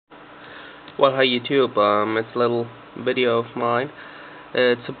Well, hi YouTube. It's a little video of mine.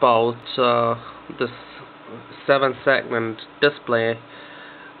 It's about this 7-segment display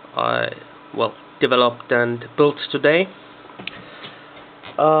I developed and built today.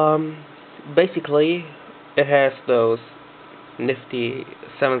 Basically, it has those nifty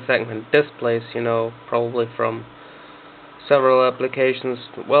 7-segment displays, probably from several applications.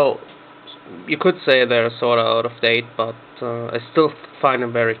 Well, you could say they're sort of out of date, but I still find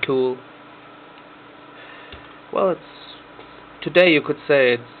them very cool. Well, today you could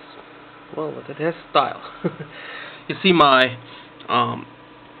say it has style. You see my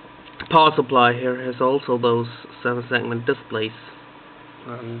power supply here has also those 7-segment displays,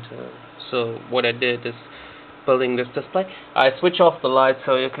 and so what I did is building this display. I switch off the light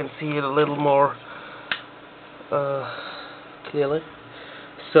so you can see it a little more clearly.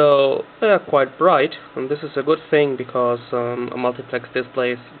 So they are quite bright, and this is a good thing because multiplex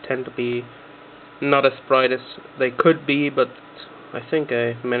displays tend to be not as bright as they could be, but I think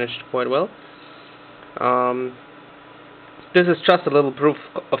I managed quite well. This is just a little proof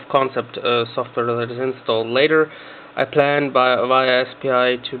of concept software that is installed. Later, I plan via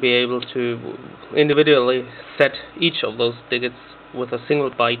SPI to be able to individually set each of those digits with a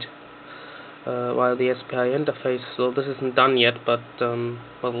single byte via the SPI interface. So this isn't done yet, but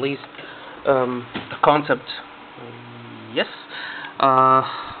at least the concept, yes,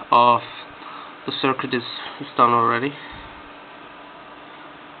 of the circuit is done already.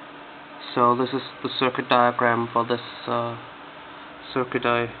 So this is the circuit diagram for this circuit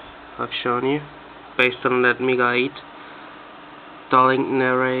I've shown you, based on that Mega 8 Darlington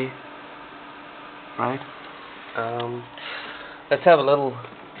array. Right. Let's have a little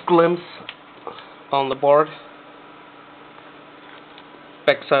glimpse on the board.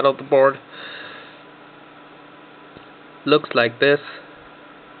 Backside of the board looks like this.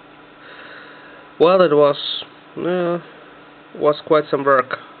 Well, it was quite some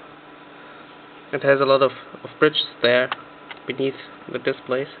work. It has a lot of bridges there beneath the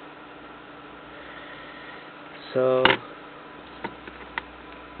displays. So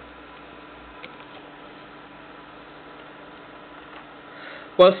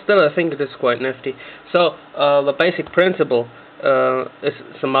well, still I think it is quite nifty. So the basic principle is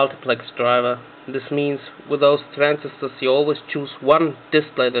a multiplex driver. This means with those transistors you always choose one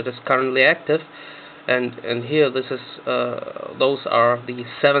display that is currently active, and here this is those are the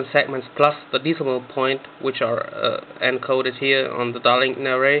 7 segments plus the decimal point, which are encoded here on the Darlington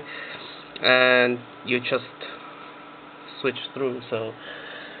array, and you just switch through. So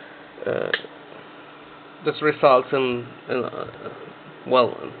this results in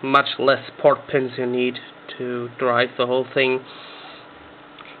much less port pins you need to drive the whole thing.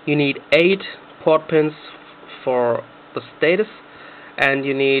 You need 8 port pins for the status, and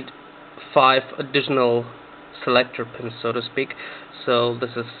you need 5 additional selector pins, so to speak. So this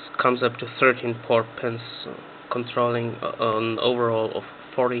comes up to 13 port pins, controlling an overall of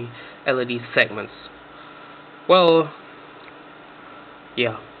 40 LED segments. Well,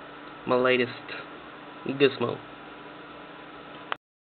 yeah, my latest gizmo.